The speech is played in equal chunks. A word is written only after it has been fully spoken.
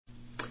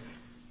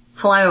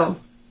Hello.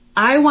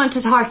 I want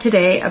to talk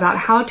today about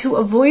how to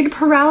avoid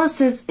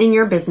paralysis in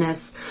your business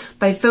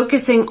by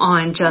focusing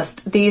on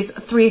just these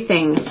 3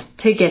 things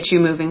to get you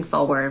moving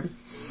forward.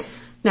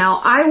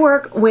 Now, I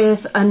work with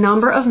a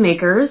number of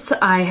makers.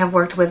 I have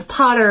worked with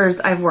potters,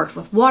 I've worked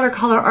with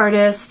watercolor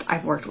artists,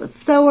 I've worked with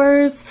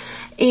sewers,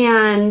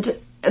 and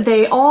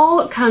they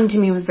all come to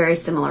me with very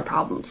similar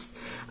problems.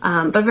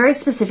 But very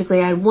specifically,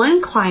 I had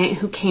one client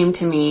who came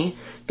to me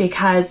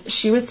because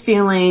she was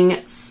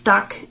feeling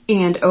stuck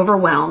and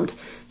overwhelmed.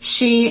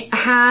 She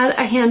had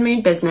a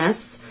handmade business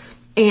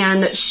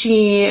and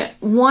she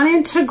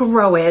wanted to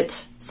grow it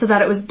so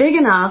that it was big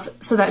enough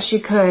so that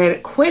she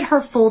could quit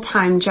her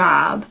full-time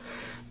job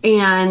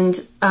and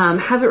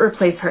have it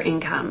replace her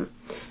income.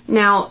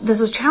 Now, this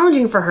was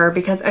challenging for her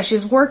because as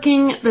she's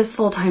working this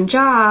full-time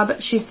job,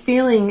 she's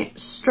feeling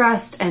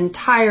stressed and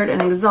tired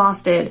and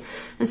exhausted.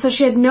 And so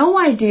she had no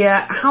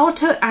idea how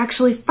to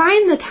actually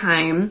find the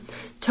time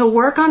to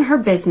work on her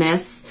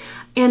business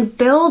and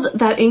build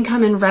that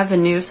income and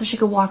revenue so she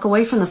could walk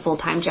away from the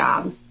full-time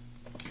job.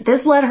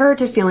 This led her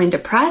to feeling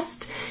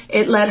depressed.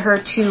 It led her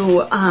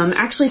to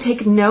actually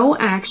take no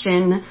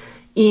action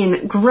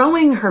in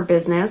growing her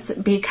business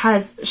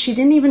because she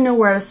didn't even know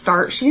where to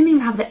start. She didn't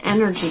even have the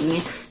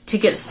energy to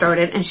get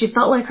started, and she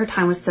felt like her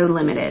time was so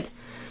limited.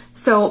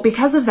 So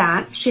because of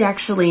that, she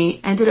actually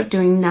ended up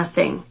doing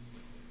nothing.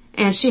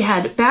 And she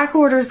had back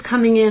orders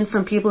coming in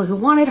from people who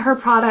wanted her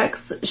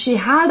products. She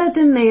had a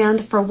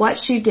demand for what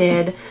she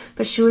did,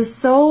 but she was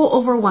so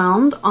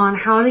overwhelmed on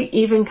how to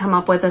even come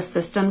up with a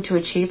system to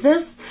achieve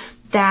this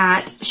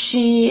that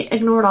she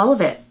ignored all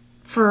of it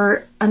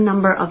for a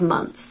number of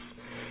months.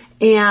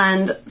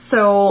 And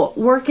so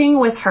working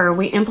with her,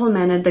 we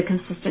implemented the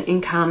consistent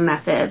income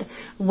method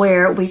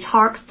where we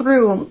talk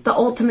through the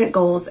ultimate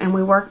goals and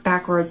we work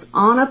backwards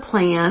on a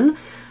plan.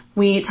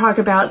 We talk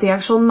about the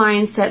actual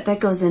mindset that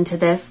goes into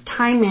this,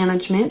 time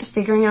management,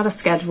 figuring out a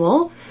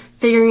schedule,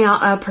 figuring out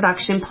a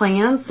production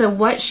plan, so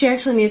what she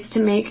actually needs to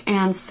make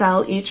and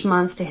sell each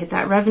month to hit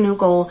that revenue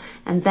goal,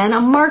 and then a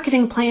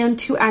marketing plan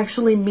to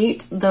actually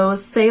meet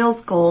those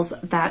sales goals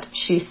that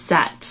she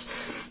set.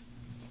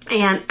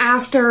 And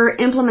after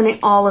implementing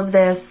all of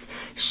this,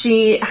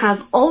 she has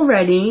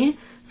already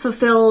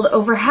fulfilled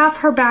over half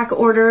her back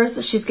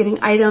orders. She's getting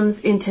items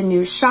into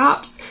new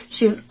shops.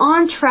 She's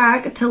on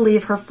track to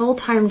leave her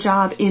full-time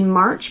job in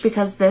March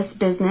because this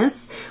business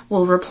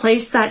will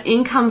replace that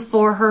income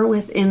for her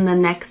within the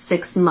next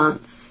 6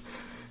 months.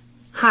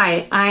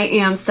 Hi, I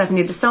am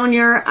Stephanie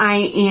DeSaulnier.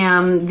 I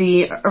am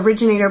the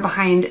originator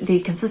behind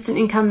the Consistent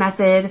Income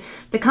Method,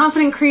 the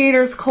Confident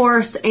Creators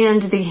course,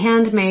 and the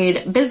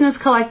Handmade Business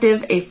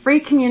Collective, a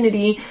free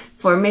community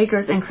for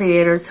makers and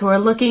creators who are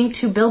looking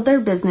to build their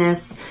business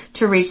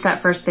to reach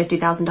that first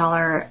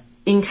 $50,000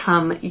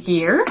 income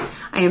year.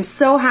 I am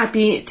so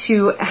happy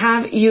to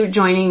have you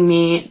joining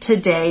me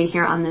today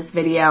here on this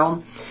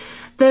video.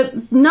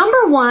 The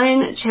number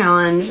one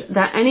challenge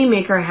that any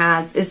maker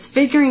has is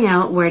figuring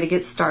out where to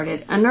get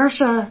started.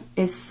 Inertia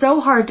is so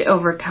hard to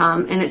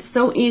overcome, and it's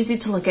so easy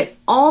to look at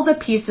all the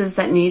pieces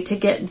that need to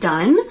get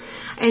done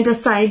and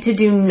decide to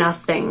do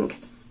nothing.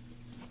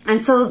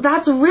 And so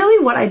that's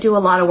really what I do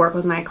a lot of work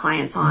with my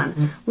clients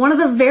on. One of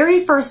the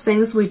very first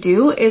things we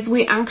do is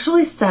we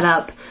actually set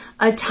up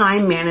a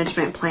time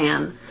management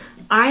plan.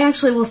 I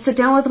actually will sit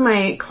down with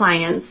my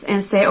clients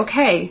and say,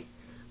 okay,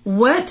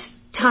 what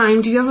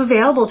time do you have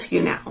available to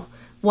you now?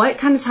 What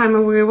kind of time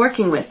are we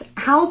working with?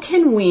 How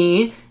can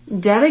we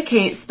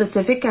dedicate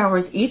specific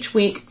hours each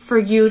week for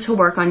you to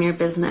work on your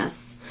business?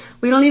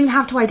 We don't even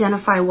have to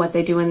identify what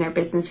they do in their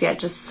business yet,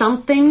 just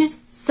something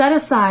set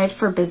aside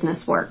for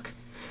business work.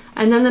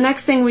 And then the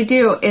next thing we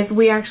do is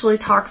we actually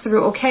talk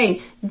through,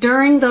 okay,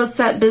 during those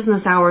set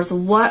business hours,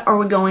 what are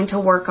we going to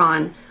work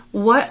on?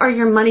 What are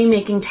your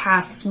money-making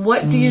tasks?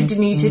 What do you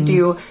need to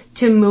do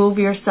to move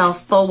yourself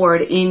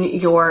forward in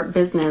your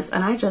business?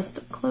 And I just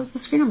closed the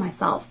screen on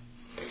myself.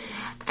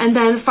 And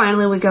then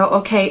finally we go,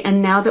 okay,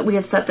 and now that we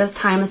have set this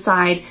time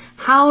aside,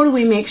 how do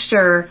we make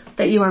sure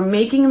that you are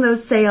making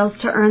those sales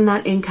to earn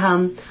that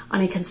income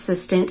on a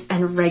consistent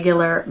and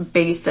regular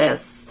basis?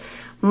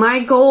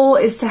 My goal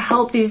is to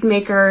help these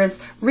makers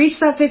reach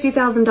that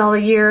 $50,000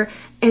 a year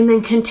and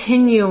then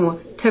continue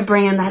to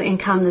bring in that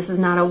income. This is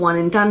not a one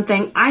and done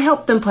thing. I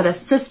help them put a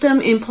system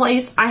in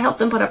place. I help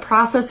them put a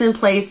process in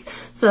place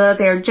so that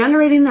they are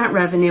generating that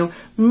revenue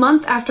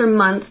month after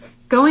month,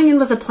 going in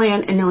with a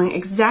plan and knowing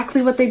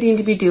exactly what they need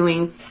to be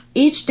doing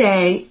each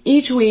day,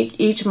 each week,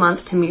 each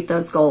month to meet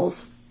those goals.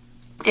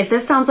 If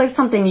this sounds like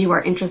something you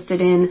are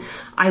interested in,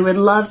 I would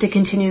love to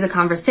continue the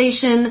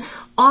conversation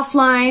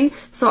offline.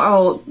 So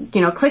I'll,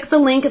 click the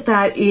link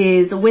that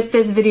is with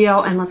this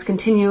video and let's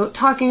continue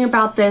talking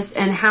about this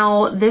and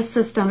how this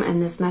system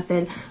and this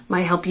method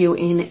might help you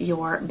in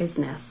your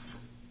business.